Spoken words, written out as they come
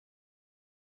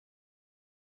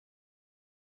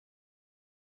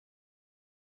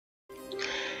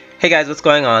Hey guys, what's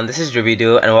going on? This is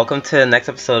Dribidoo, and welcome to the next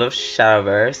episode of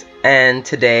Shadowverse. And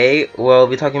today we'll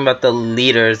be talking about the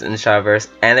leaders in Shadowverse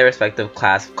and their respective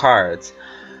class of cards.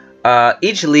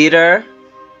 Each leader,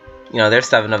 there's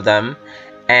 7 of them,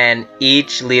 and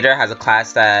each leader has a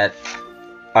class that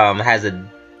has a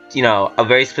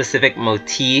very specific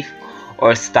motif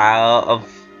or style of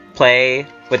play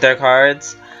with their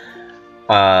cards.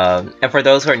 And for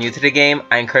those who are new to the game,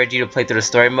 I encourage you to play through the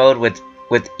story mode with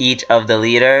each of the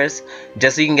leaders,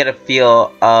 just so you can get a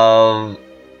feel of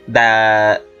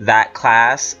that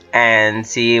class and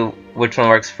see which one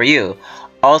works for you.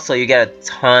 Also, you get a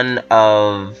ton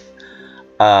of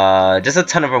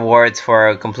rewards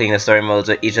for completing the story modes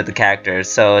with each of the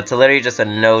characters. So it's literally just a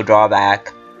no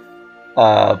drawback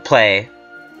play,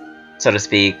 so to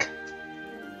speak.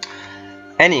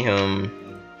 Anywho,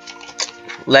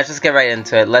 let's just get right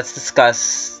into it. Let's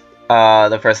discuss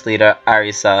the first leader,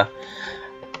 Arisa.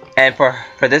 And for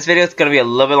this video, it's going to be a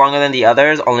little bit longer than the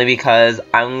others, only because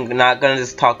I'm not going to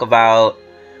just talk about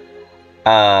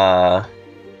her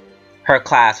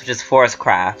class, which is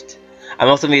Forestcraft. I'm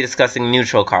also going to be discussing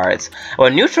neutral cards.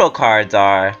 What neutral cards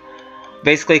are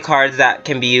basically cards that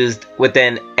can be used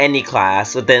within any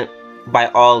class, by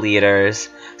all leaders,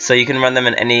 so you can run them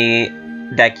in any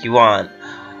deck you want,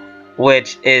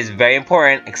 which is very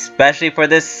important, especially for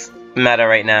this meta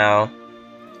right now.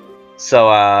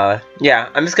 So, yeah,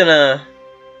 I'm just gonna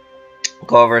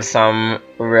go over some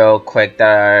real quick that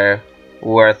are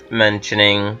worth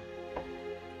mentioning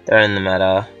that are in the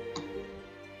meta.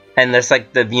 And there's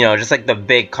like just like the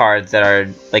big cards that are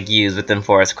like used within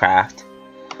Forestcraft.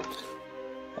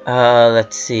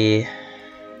 Let's see.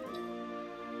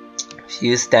 A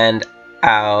few stand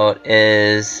out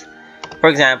is, for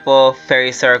example,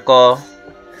 Fairy Circle.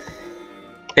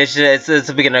 It's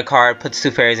a beginner card, puts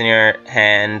 2 fairies in your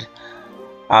hand.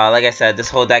 Like I said, this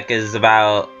whole deck is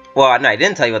about... Well, no, I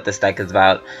didn't tell you what this deck is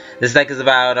about. This deck is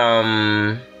about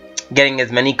getting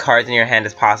as many cards in your hand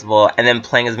as possible, and then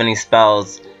playing as many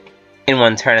spells in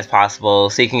one turn as possible,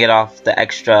 so you can get off the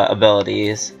extra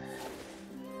abilities.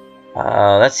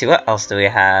 Let's see, what else do we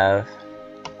have?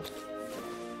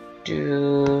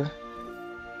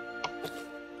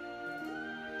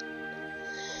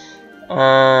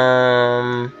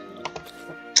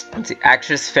 Let's see,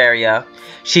 Actress Faria.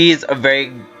 She's a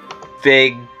big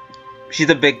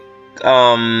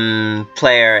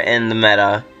player in the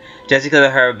meta, just because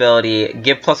of her ability.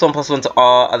 Give +1/+1 to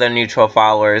all other neutral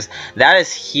followers. That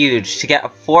is huge. To get a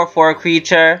 4/4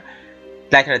 creature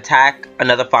that can attack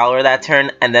another follower that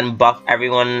turn, and then buff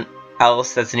everyone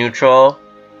else that's neutral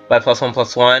by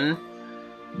 +1/+1.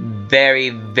 Very,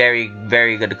 very,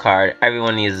 very good card.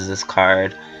 Everyone uses this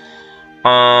card.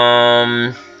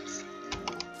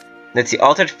 Let's see,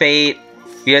 Altered Fate.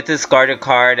 You have to discard a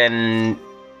card, and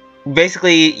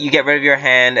basically you get rid of your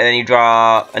hand, and then you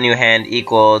draw a new hand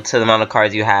equal to the amount of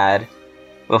cards you had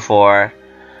before.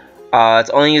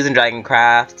 It's only used in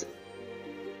Neutralcraft.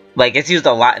 Like, it's used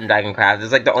a lot in Neutralcraft.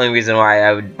 It's like the only reason why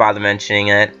I would bother mentioning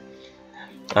it.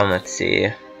 Let's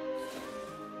see.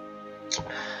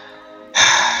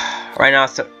 Right now,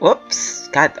 whoops.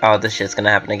 God, oh, this shit's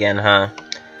gonna happen again, huh?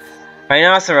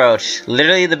 Rhinoceros,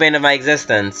 literally the bane of my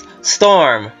existence.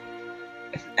 Storm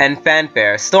and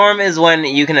Fanfare. Storm is when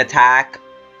you can attack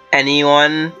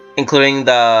anyone, including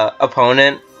the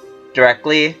opponent,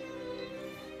 directly.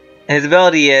 And his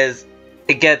ability is,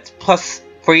 it gets plus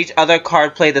for each other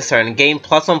card played this turn. Gain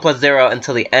 +1/+0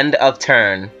 until the end of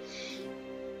turn.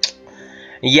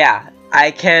 Yeah,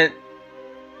 I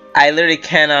literally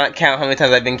cannot count how many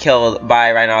times I've been killed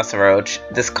by Rhinoceros.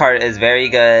 This card is very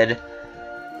good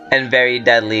and very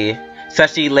deadly,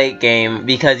 especially late game,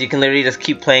 because you can literally just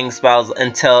keep playing spells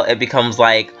until it becomes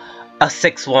like a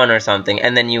 6-1 or something,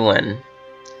 and then you win.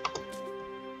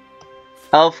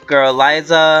 Elf Girl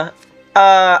Liza,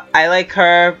 I like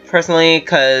her personally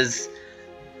because,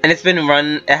 and it has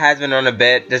been run a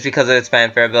bit just because of its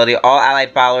fanfare ability. All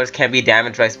allied followers can be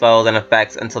damaged by spells and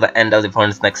effects until the end of the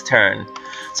opponent's next turn.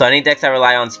 So any decks that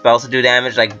rely on spells to do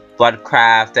damage, like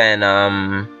Bloodcraft and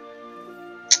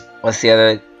what's the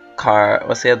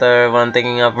other one I'm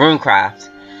thinking of? Runecraft.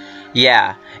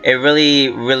 Yeah, it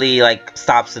really like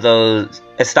stops those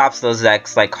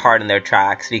decks like hard in their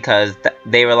tracks, because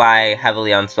they rely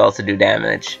heavily on spells to do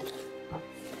damage.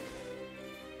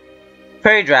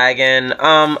 Fairy Dragon,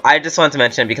 I just wanted to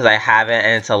mention it because I have it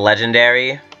and it's a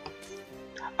legendary.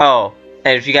 Oh,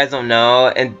 and if you guys don't know,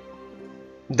 and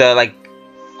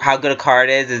how good a card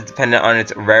is dependent on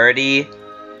its rarity.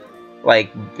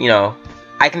 Like,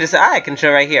 I can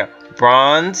show right here.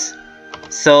 Bronze,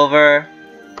 silver,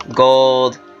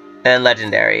 gold, and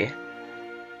legendary.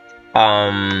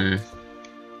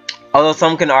 Although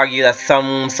some can argue that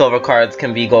some silver cards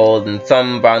can be gold and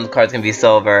some bronze cards can be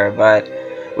silver, but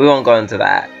we won't go into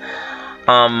that.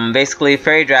 Basically,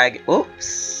 Fairy Dragon.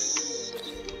 Oops.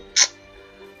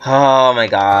 Oh my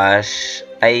gosh.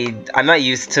 I'm not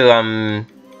used to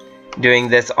doing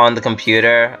this on the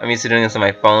computer. I'm used to doing this on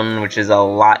my phone, which is a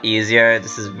lot easier.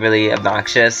 This is really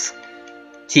obnoxious.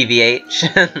 TBH.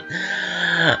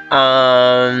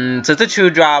 So it's a true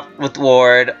drop with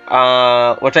Ward,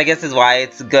 which I guess is why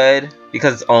it's good,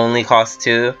 because it only costs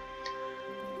 2.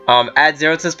 Add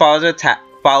 0 to his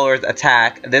follower's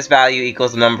attack. This value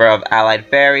equals the number of allied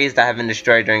fairies that have been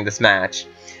destroyed during this match.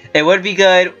 It would be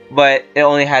good, but it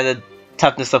only has a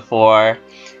toughness of 4.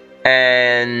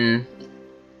 And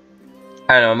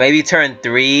I don't know, maybe turn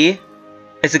 3.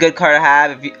 It's a good card to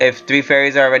have if 3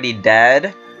 fairies are already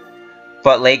dead.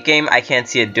 But late game, I can't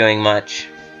see it doing much.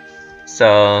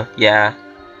 So, yeah.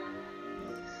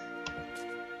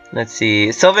 Let's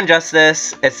see. Sylvan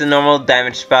Justice. It's a normal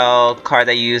damage spell card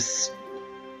that you use.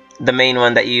 The main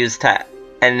one that you use to.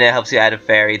 And it helps you add a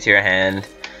fairy to your hand.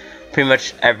 Pretty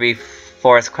much every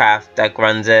Forestcraft deck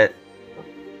runs it.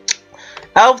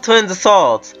 Elf Twins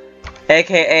Assault.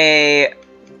 AKA.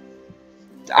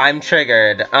 I'm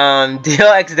triggered. Deal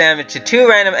X damage to 2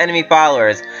 random enemy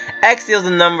followers. X deals the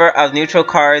number of neutral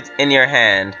cards in your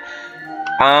hand.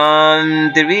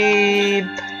 Did we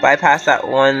bypass that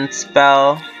one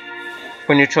spell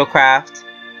for Neutralcraft?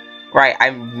 Right,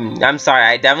 I'm sorry,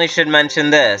 I definitely should mention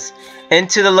this.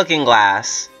 Into the Looking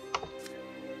Glass.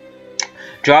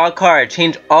 Draw a card.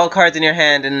 Change all cards in your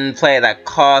hand in play that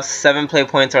cost 7 play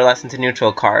points or less into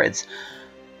neutral cards.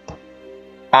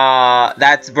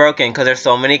 That's broken because there's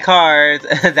so many cards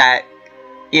that,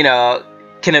 you know,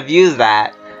 can abuse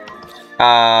that.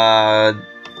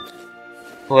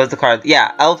 What was the card?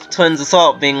 Yeah, Elf Twins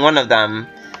Assault being one of them.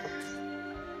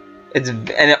 And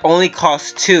it only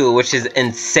costs 2, which is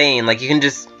insane. Like, you can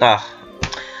just,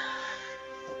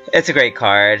 it's a great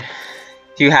card.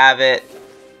 If you have it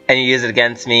and you use it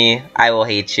against me, I will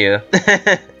hate you.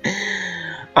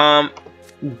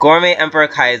 Gourmet Emperor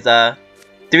Kaiser.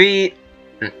 3.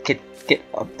 Get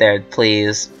up there,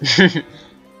 please.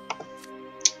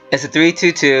 It's a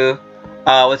 3/2/2.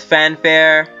 With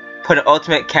Fanfare, put an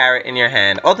Ultimate Carrot in your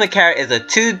hand. Ultimate Carrot is a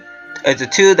 2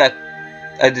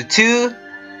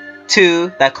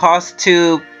 that costs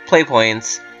 2 play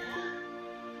points.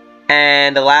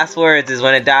 And the last words is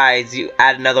when it dies, you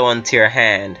add another one to your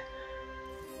hand.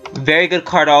 Very good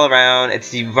card all around.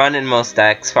 It's run in most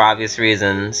decks for obvious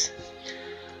reasons.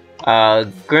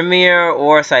 Grimir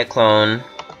or Cyclone.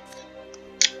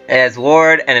 It has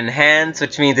Ward and Enhance,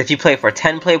 which means if you play for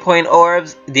 10 play point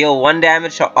orbs, deal 1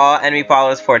 damage to all enemy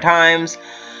followers 4 times.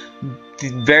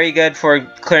 Very good for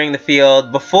clearing the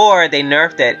field. Before they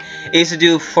nerfed it, it used to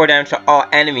do 4 damage to all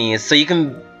enemies.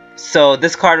 So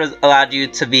this card allowed you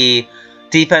to be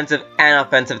defensive and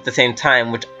offensive at the same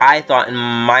time, which I thought in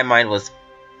my mind was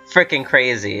freaking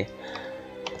crazy.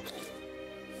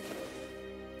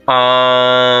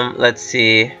 Let's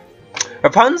see.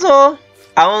 Rapunzel,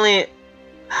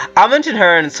 I'll mention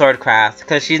her in Swordcraft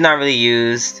because she's not really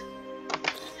used.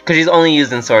 Because she's only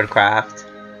used in Swordcraft.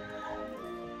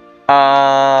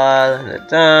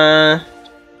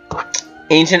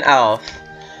 Ancient Elf.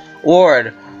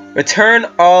 Ward. Return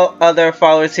all other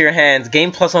followers to your hands.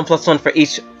 Gain +1/+1 for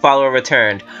each follower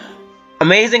returned.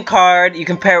 Amazing card. You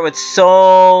can pair it with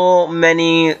so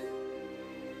many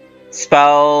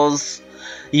spells.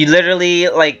 You literally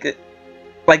like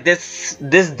this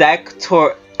deck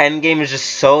toward endgame is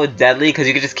just so deadly because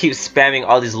you can just keep spamming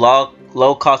all these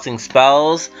low costing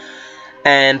spells.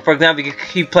 And for example, you can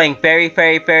keep playing Fairy,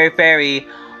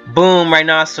 boom,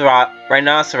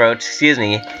 Rhinoceros, excuse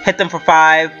me, hit them for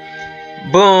 5,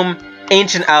 boom,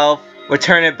 Ancient Elf,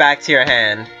 return it back to your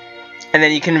hand. And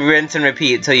then you can rinse and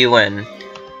repeat until you win.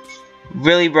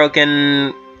 Really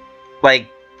broken,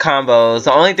 like, combos.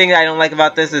 The only thing that I don't like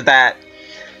about this is that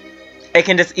it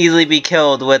can just easily be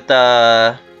killed with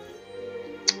the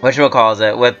with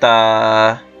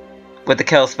the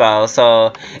kill spell.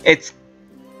 So it's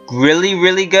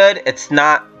really good. It's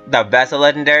not the best of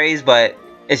legendaries, but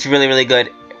it's really good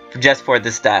just for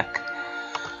this deck.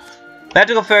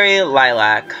 Magical Fairy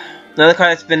Lilac, another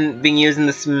card that's been being used in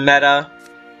this meta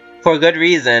for a good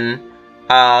reason.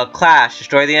 Clash,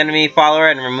 destroy the enemy follower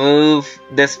and remove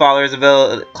this follower's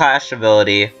Clash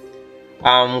ability.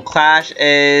 Clash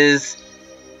is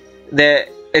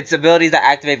its abilities that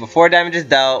activate before damage is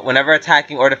dealt whenever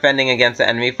attacking or defending against the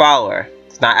enemy follower.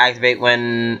 It's not activate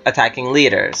when attacking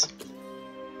leaders.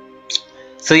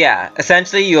 So yeah,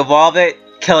 essentially you evolve it,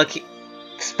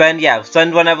 spend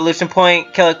 1 evolution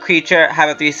point, kill a creature, have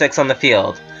a 3/6 on the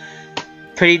field.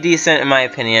 pretty decent in my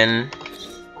opinion.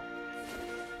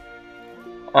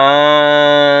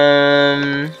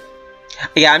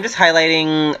 Yeah, I'm just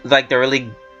highlighting like the really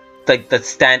like the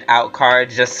standout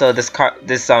cards just so this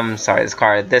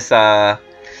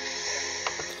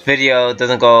video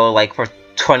doesn't go like for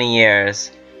 20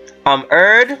 years.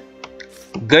 Erd,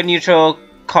 good neutral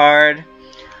card.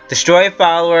 Destroy a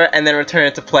follower and then return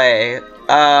it to play.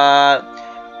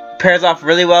 Pairs off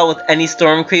really well with any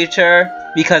storm creature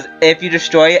because if you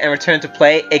destroy it and return it to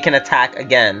play, it can attack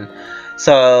again.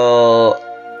 So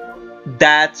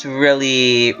that's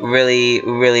really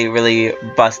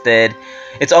busted.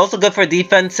 It's also good for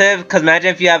defensive because imagine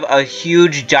if you have a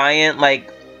huge giant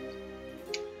like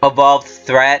evolved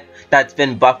threat that's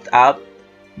been buffed up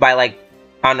by like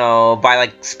I don't know, by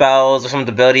like spells or some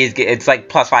abilities. It's like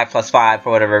 +5/+5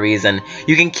 for whatever reason.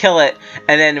 You can kill it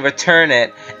and then return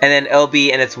it, and then it'll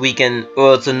be in its weakened,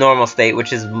 well, it's a normal state,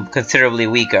 which is considerably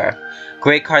weaker.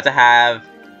 Great card to have.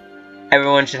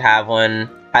 Everyone should have one.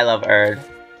 I love Erd.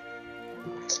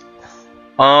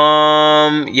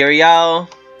 Uriel.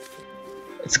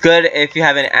 It's good if you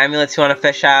have an amulet you want to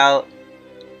fish out.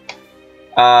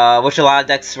 Which a lot of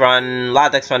decks run. A lot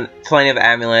of decks run plenty of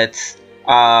amulets.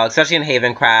 Especially in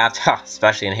Havencraft.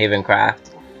 Especially in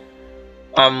Havencraft.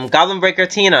 Goblin Breaker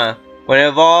Tina. When it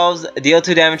evolves, deal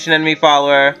 2 damage to an enemy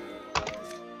follower.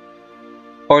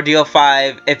 Or deal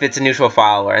 5 if it's a neutral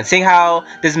follower. And seeing how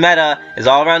this meta is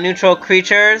all around neutral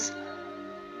creatures,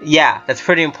 yeah, that's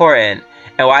pretty important.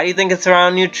 And why do you think it's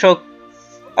around neutral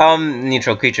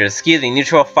creatures? Excuse me,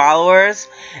 neutral followers?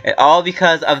 And all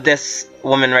because of this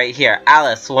woman right here,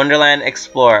 Alice, Wonderland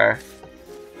Explorer.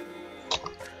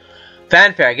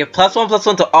 Fanfare, give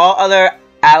 +1/+1 to all other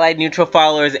allied neutral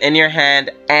followers in your hand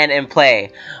and in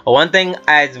play. One thing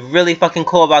that's really fucking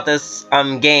cool about this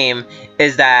game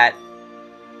is that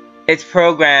it's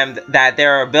programmed that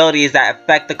there are abilities that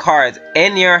affect the cards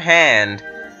in your hand.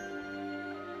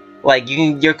 Like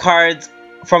your cards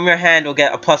from your hand will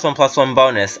get a +1/+1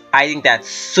 bonus. I think that's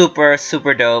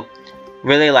super dope.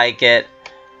 Really like it.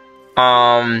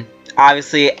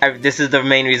 Obviously, this is the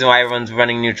main reason why everyone's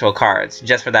running neutral cards.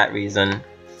 Just for that reason.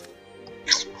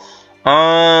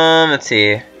 Let's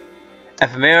see.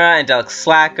 Ephemera, Angelic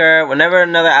Slacker. Whenever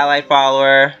another allied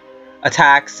follower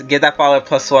attacks, give that follower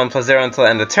 +1/+0 until the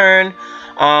end of the turn.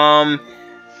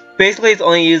 Basically, it's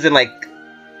only used in like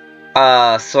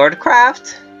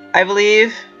Swordcraft, I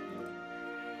believe.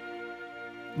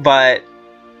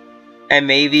 And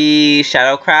maybe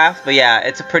Shadowcraft. But yeah,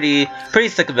 it's a pretty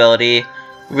sick ability.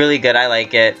 Really good, I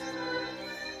like it.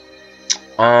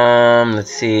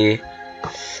 Let's see.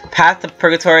 Path to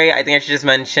Purgatory, I think I should just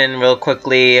mention real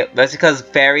quickly. That's because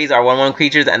fairies are 1/1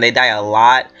 creatures and they die a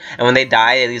lot. And when they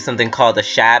die, they leave something called a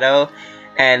shadow.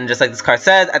 And just like this card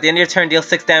says, at the end of your turn, deal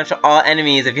 6 damage to all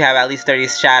enemies if you have at least 30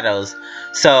 shadows.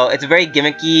 So it's a very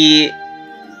gimmicky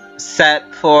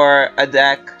set for a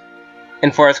deck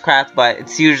in Forestcraft, but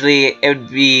it's usually, it would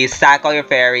be sack all your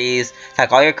fairies,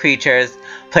 sack all your creatures,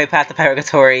 play Path to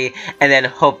Purgatory, and then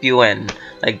hope you win.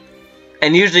 Like,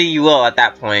 and usually you will at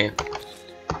that point.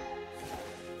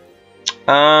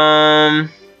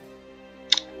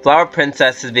 Flower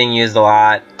Princess is being used a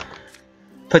lot.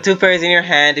 Put 2 fairies in your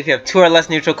hand if you have 2 or less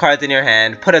neutral cards in your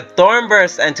hand. Put a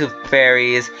Thornburst and 2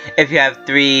 fairies if you have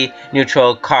 3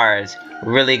 neutral cards.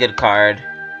 Really good card.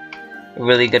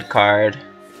 Really good card.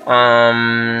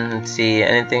 Let's see,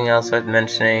 anything else worth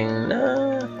mentioning?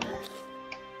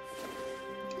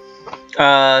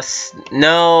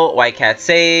 No, White Cat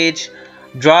Sage.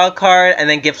 Draw a card and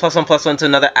then give +1/+1 to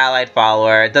another allied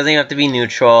follower. It doesn't even have to be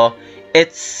neutral.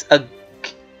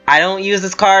 I don't use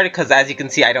this card because, as you can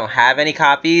see, I don't have any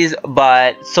copies,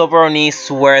 but Silver Oni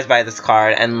swears by this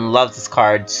card and loves this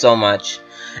card so much.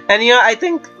 And you know, I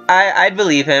think I'd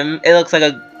believe him. It looks like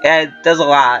it does a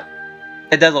lot.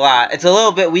 It does a lot. It's a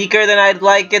little bit weaker than I'd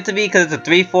like it to be because it's a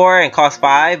 3/4 and costs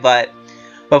 5, but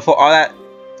for all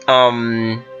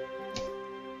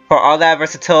that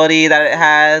versatility that it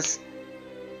has,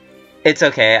 it's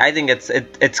okay. I think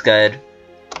it's good.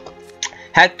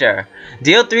 Hector,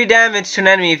 deal 3 damage to an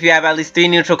enemy if you have at least 3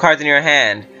 neutral cards in your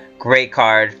hand. Great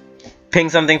card. Ping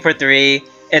something for 3.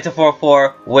 It's a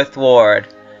 4/4 with ward.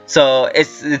 So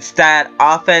it's that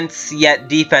offense yet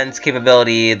defense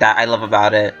capability that I love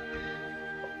about it.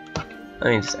 Let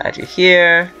me just add you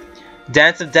here.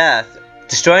 Dance of Death.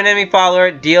 Destroy an enemy follower,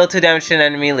 deal 2 damage to an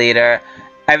enemy leader.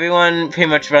 Everyone pretty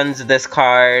much runs this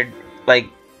card, like,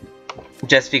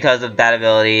 just because of that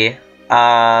ability.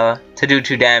 To do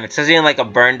 2 damage. Especially in like a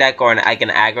burn deck or like an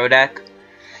aggro deck.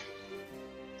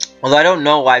 Although I don't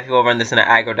know why people run this in an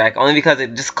aggro deck. Only because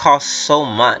it just costs so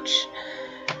much.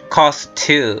 costs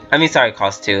 2. I mean, sorry,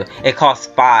 costs 2. It costs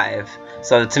 5.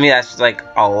 So to me, that's like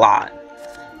a lot.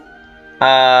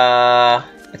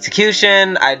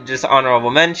 Execution, I just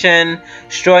honorable mention.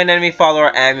 Destroy an enemy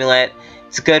follower amulet.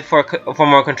 It's good for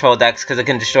more control decks because it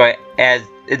can destroy as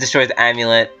it destroys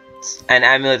amulets, and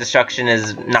amulet destruction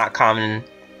is not common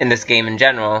in this game in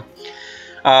general.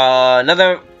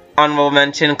 Another honorable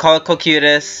mention, call it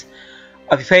Cocutus.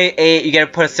 If you pay 8, you get to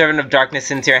put a Servant of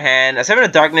Darkness into your hand. A Servant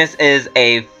of Darkness is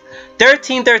a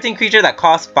 13/13 creature that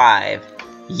costs 5.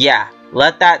 Yeah,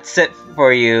 let that sit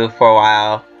for you for a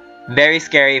while. Very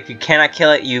scary. If you cannot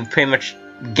kill it, you pretty much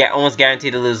get almost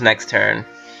guaranteed to lose next turn.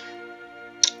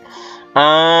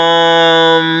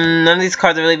 None of these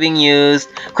cards are really being used.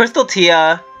 Crystal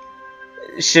Tia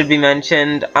should be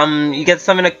mentioned. You get to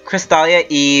summon a Crystalia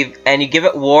Eve, and you give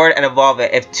it ward and evolve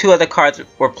it if 2 other cards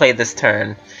were played this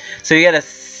turn. So you get a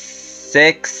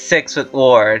 6/6 with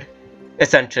ward,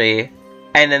 essentially,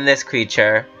 and then this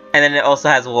creature, and then it also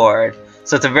has ward.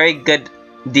 So it's a very good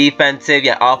defensive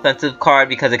yet offensive card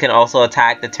because it can also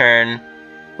attack the turn.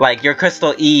 Like your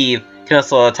Crystal Eve can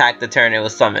also attack the turn it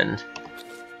was summoned.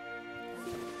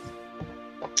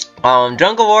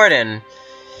 Jungle Warden.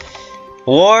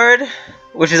 Ward,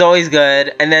 which is always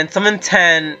good, and then summon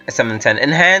 10,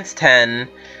 enhance 10,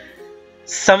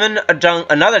 summon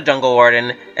another Jungle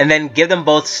Warden, and then give them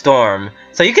both Storm.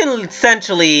 So you can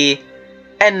essentially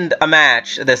end a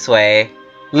match this way.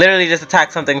 Literally just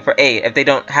attack something for 8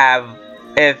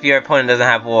 if your opponent doesn't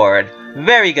have Ward.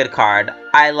 Very good card.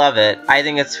 I love it. I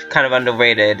think it's kind of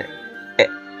underrated,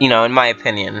 you know, in my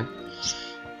opinion.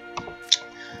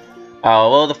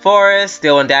 Will of the Forest,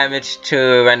 deal 1 damage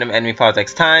to random enemy follower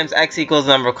X times. X equals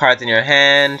the number of cards in your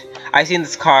hand. I've seen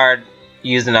this card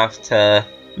used enough to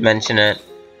mention it.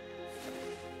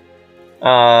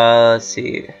 Let's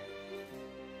see.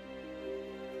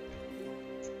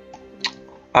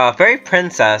 Fairy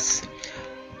Princess.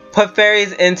 Put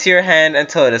fairies into your hand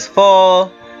until it is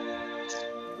full.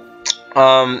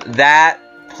 That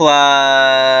plus,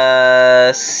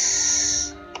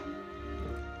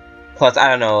 I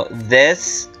don't know,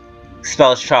 this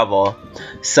spells trouble.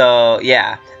 So,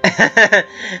 yeah.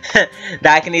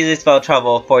 That can easily spell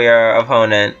trouble for your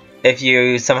opponent if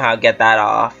you somehow get that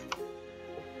off.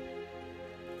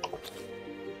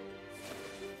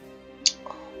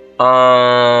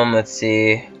 Let's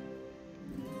see.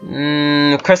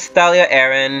 Crystalia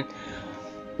Aaron.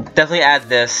 Definitely add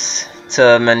this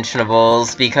to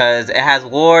mentionables because it has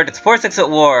ward. It's 4/6 with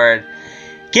ward.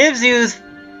 Gives you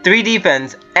 3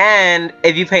 defense, and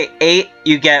if you pay 8,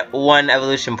 you get 1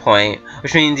 evolution point,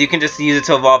 which means you can just use it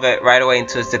to evolve it right away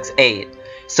into a 6/8.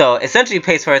 So essentially it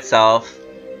pays for itself.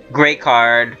 Great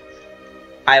card.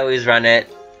 I always run it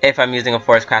if I'm using a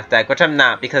Forestcraft deck, which I'm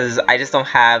not because I just don't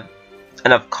have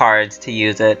enough cards to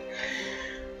use it.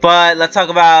 But let's talk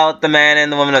about the man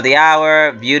and the woman of the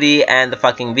hour, Beauty and the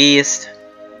fucking Beast.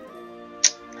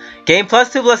 Gain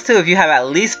 +2/+2 if you have at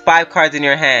least 5 cards in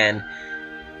your hand.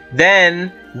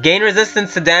 Then, gain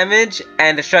resistance to damage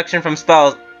and destruction from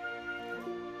spells.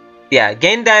 Yeah,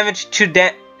 gain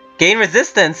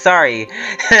resistance, sorry,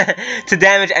 to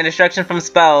damage and destruction from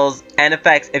spells and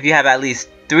effects if you have at least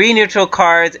 3 neutral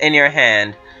cards in your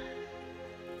hand.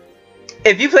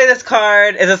 If you play this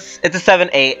card, it's a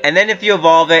 7/8, and then if you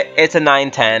evolve it, it's a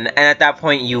 9/10, and at that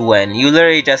point you win. You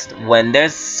literally just win.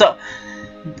 There's so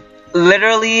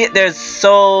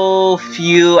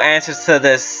few answers to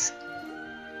this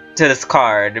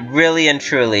card, really and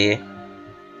truly.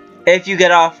 If you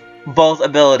get off both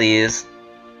abilities,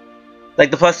 like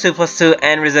the +2/+2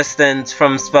 and resistance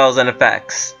from spells and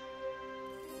effects,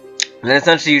 then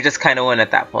essentially you just kind of win at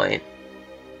that point.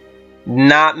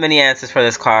 Not many answers for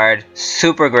this card.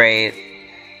 Super great.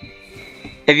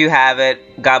 If you have it,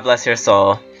 God bless your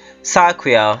soul.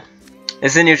 Saquiel.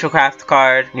 It's a Neutralcraft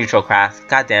card. Neutralcraft.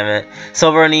 God damn it.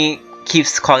 Silveroni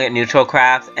keeps calling it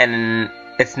Neutralcraft, and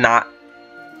it's not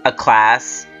a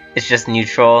class. It's just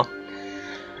neutral.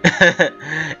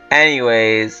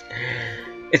 Anyways.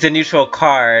 It's a neutral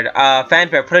card.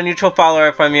 Fanfare. Put a neutral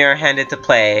follower from your hand into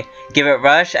play. Give it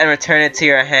rush and return it to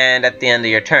your hand at the end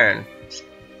of your turn.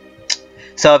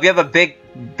 So if you have a big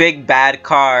bad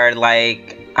card,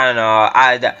 like, I don't know,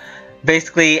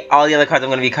 basically all the other cards I'm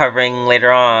going to be covering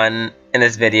later on in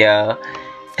this video,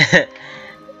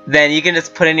 then you can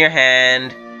just put in your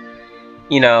hand,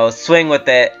 you know, swing with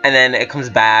it, and then it comes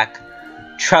back.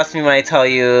 Trust me when I tell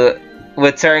you,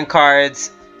 with certain cards,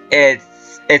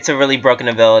 it's a really broken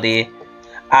ability.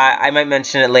 I might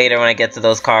mention it later when I get to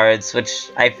those cards, which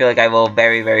I feel like I will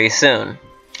very, very soon.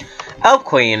 Elf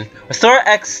Queen. Restore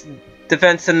X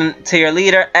defense to your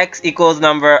leader. X equals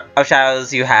number of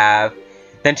shadows you have.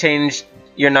 Then change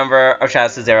your number of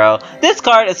shadows to 0. This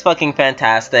card is fucking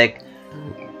fantastic.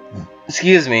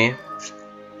 Excuse me.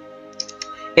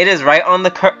 It is right on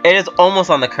the curve. It is almost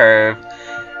on the curve.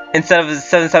 Instead of a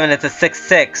 7/7, it's a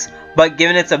 6/6. But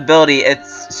given its ability,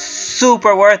 it's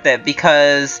super worth it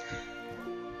because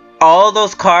all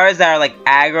those cards that are like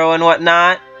aggro and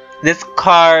whatnot, this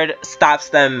card stops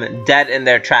them dead in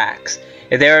their tracks.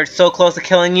 If they were so close to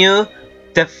killing you,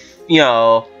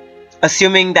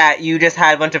 assuming that you just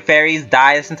had a bunch of fairies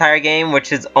die this entire game,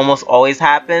 which is almost always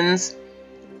happens.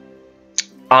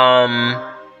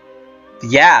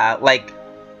 Yeah, like,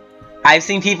 I've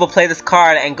seen people play this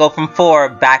card and go from 4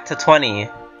 back to 20.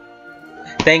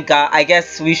 Thank God. I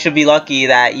guess we should be lucky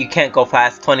that you can't go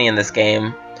past 20 in this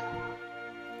game.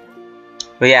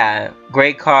 But yeah,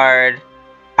 great card.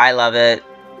 I love it.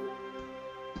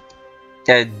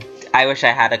 I wish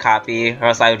I had a copy, or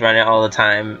else I would run it all the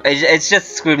time. It's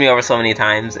just screwed me over so many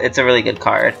times. It's a really good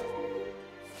card.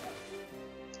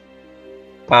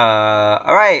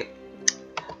 Alright.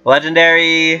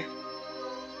 Legendary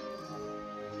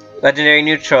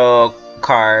neutral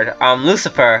card.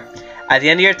 Lucifer. At the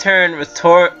end of your turn,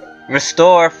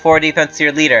 restore 4 defense to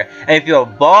your leader. And if you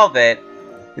evolve it,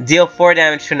 deal 4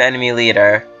 damage to an enemy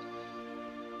leader.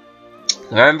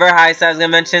 Remember how I said I was going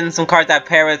to mention some cards that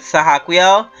pair with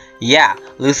Sahaquiel? Yeah,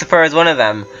 Lucifer is one of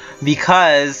them.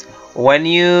 Because when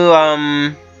you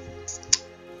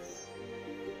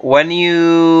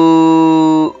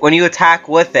attack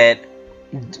with it,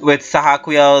 with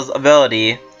Sahaquiel's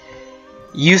ability,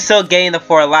 you still gain the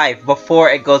 4 life before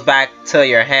it goes back to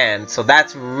your hand. So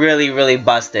that's really, really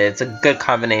busted. It's a good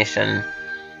combination.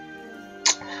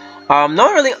 No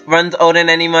one really runs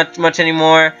Odin much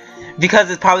anymore.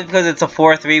 Because it's probably because it's a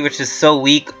 4/3, which is so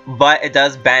weak, but it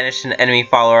does banish an enemy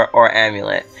follower or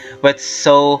amulet. But it's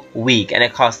so weak, and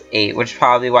it costs 8, which is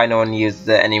probably why no one uses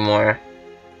it anymore.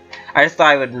 I just thought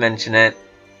I would mention it,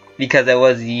 because it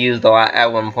was used a lot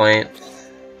at one point.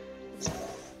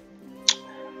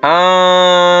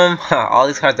 All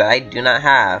these cards that I do not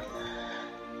have.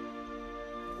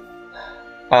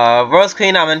 Rose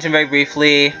Queen, I'll mention very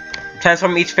briefly.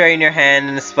 Transform each fairy in your hand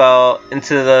into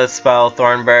the spell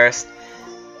Thorn Burst.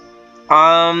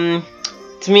 To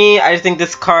me, I just think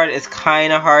this card is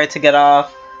kind of hard to get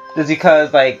off, just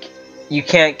because like you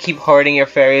can't keep hoarding your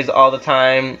fairies all the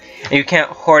time, and you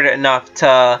can't hoard it enough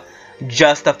to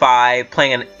justify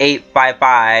playing an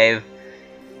 8/5/5.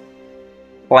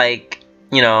 Like,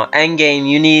 you know, endgame.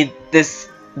 You need this.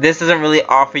 This doesn't really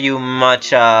offer you much.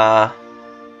 Doesn't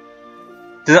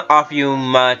offer you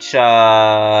much.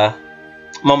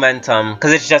 Momentum,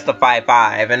 because it's just a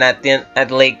 5/5, and at the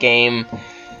late game,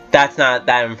 that's not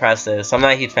that impressive, so I'm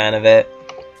not a huge fan of it.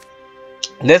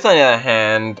 This, on the other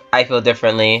hand, I feel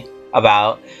differently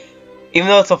about. Even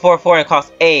though it's a 4/4 and it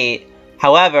costs 8,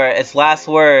 however, its last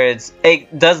words,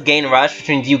 it does gain rush, which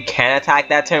means you can attack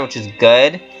that turn, which is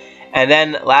good. And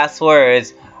then, last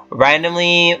words,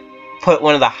 randomly put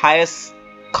one of the highest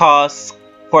cost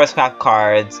Forestcraft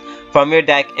cards from your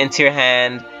deck into your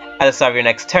hand at the start of your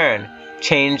next turn.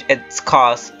 Change its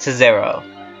cost to 0.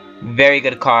 Very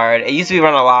good card. It used to be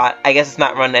run a lot. I guess it's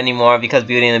not run anymore because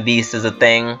Beauty and the Beast is a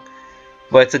thing.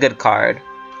 But it's a good card.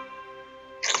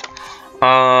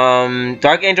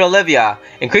 Dark Angel Olivia.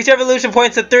 Increase your evolution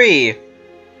points to 3.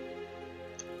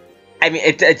 I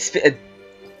mean,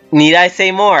 need I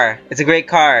say more? It's a great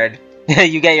card.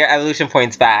 You get your evolution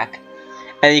points back.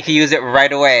 And you can use it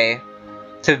right away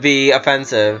to be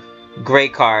offensive.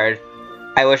 Great card.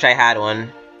 I wish I had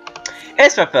one.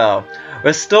 Israfel.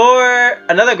 Restore,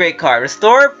 another great card.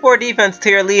 Restore 4 defense to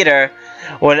your leader.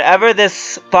 Whenever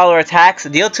this follower attacks,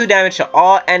 deal 2 damage to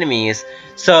all enemies.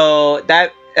 So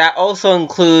that also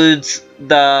includes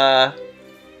your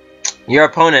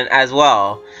opponent as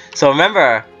well. So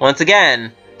remember, once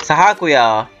again,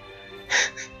 Sahaquiel.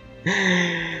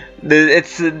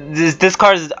 This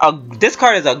card is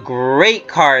a great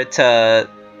card to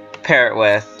pair it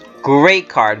with. Great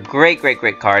card, great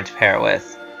card to pair it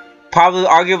with. Probably,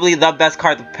 arguably, the best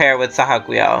card to pair with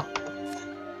Sahaquiel.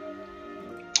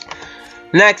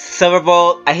 Next,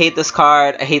 Silverbolt. I hate this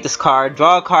card.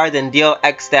 Draw a card, then deal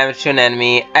X damage to an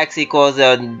enemy. X equals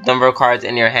the number of cards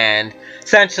in your hand.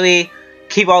 Essentially,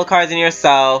 keep all the cards to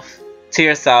yourself.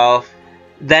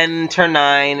 Then, turn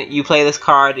 9, you play this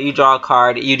card, you draw a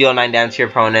card, you deal 9 damage to your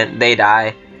opponent, they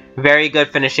die. Very good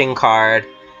finishing card.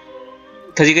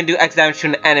 Because you can do X damage to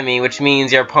an enemy, which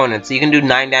means your opponent. So you can do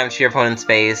 9 damage to your opponent's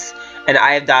face. And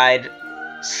I have died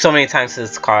so many times to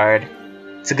this card.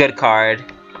 It's a good card.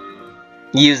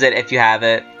 Use it if you have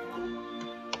it.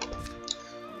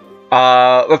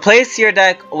 Replace your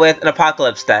deck with an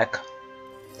Apocalypse deck.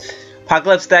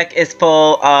 Apocalypse deck is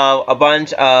full of a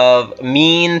bunch of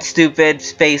mean, stupid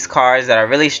space cards that are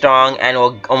really strong and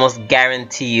will almost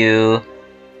guarantee you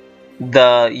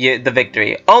the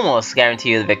victory. Almost guarantee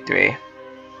you the victory.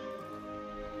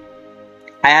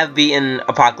 I have beaten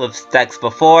Apocalypse decks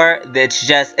before. It's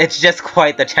just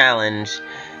quite the challenge.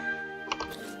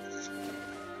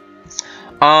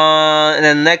 And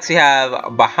then next we have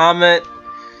Bahamut.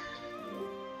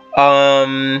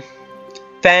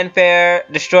 Fanfare.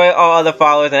 Destroy all other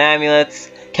followers and amulets.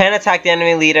 Can attack the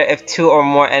enemy leader if 2 or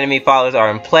more enemy followers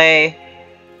are in play.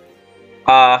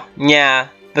 Yeah.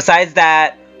 Besides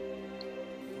that,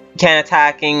 can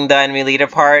attacking the enemy leader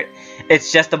part,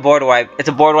 it's just a board wipe. It's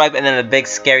a board wipe and then a big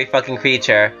scary fucking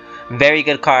creature. Very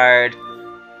good card.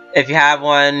 If you have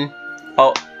one,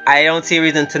 I don't see a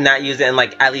reason to not use it in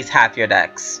like at least half your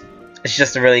decks. It's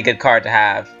just a really good card to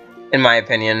have, in my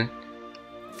opinion.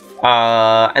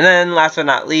 And then last but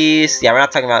not least, yeah, we're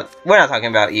not talking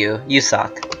about you. You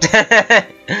suck.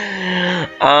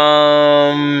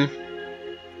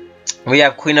 We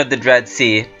have Queen of the Dread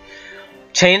Sea.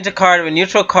 Change a card of a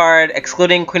neutral card,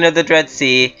 excluding Queen of the Dread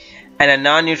Sea, and a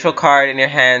non-neutral card in your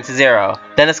hand to 0.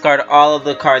 Then discard all of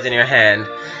the cards in your hand.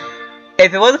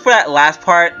 If it wasn't for that last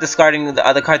part, discarding the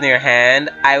other cards in your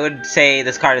hand, I would say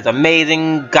this card is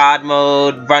amazing, God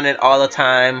mode, run it all the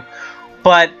time.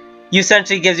 But you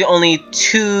essentially gives you only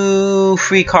 2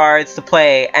 free cards to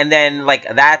play, and then like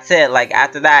that's it. Like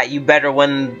after that, you better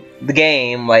win the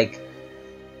game. Like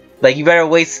you better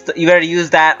use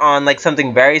that on like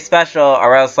something very special,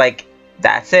 or else like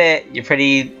that's it. You're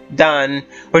pretty done.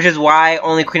 Which is why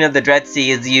only Queen of the Dread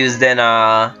Sea is used in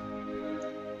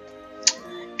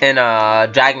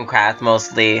Dragoncraft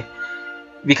mostly,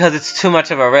 because it's too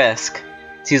much of a risk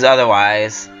to use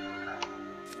otherwise.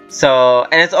 So,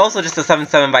 and it's also just a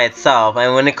 7/7 by itself,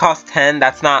 and when it costs 10,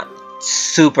 that's not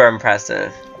super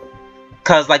impressive.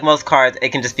 Because like most cards, it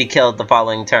can just be killed the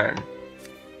following turn.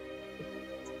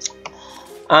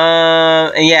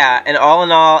 And yeah, and all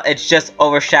in all, it's just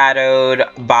overshadowed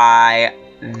by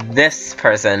this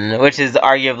person, which is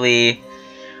arguably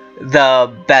the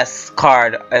best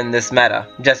card in this meta,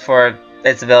 just for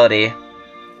its ability.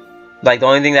 Like, the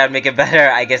only thing that would make it better,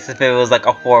 I guess, if it was like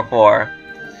a 4/4.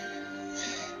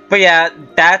 But yeah,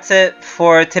 that's it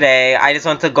for today. I just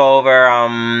want to go over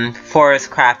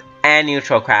Forestcraft and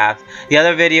Neutralcraft. The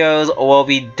other videos will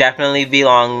definitely be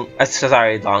longer.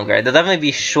 They'll definitely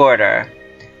be shorter.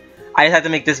 I just have to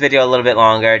make this video a little bit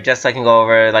longer, just so I can go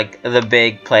over like the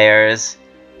big players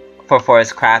for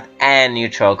Forestcraft and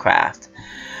Neutralcraft.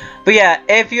 But yeah,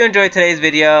 if you enjoyed today's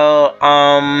video,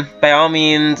 by all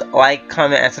means, like,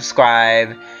 comment, and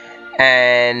subscribe.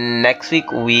 And next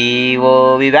week we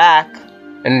will be back.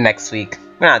 And next week.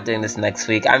 We're not doing this next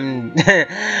week. I don't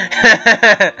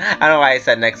know why I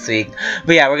said next week.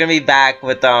 But yeah, we're gonna be back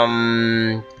with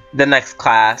the next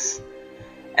class.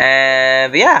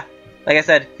 And but yeah, like I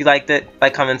said, if you liked it,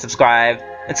 like, comment, subscribe.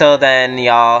 Until then,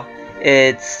 y'all,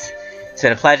 it's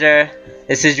been a pleasure.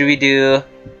 This is Ruby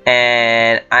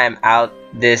and I am out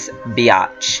this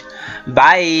biatch.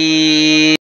 Bye.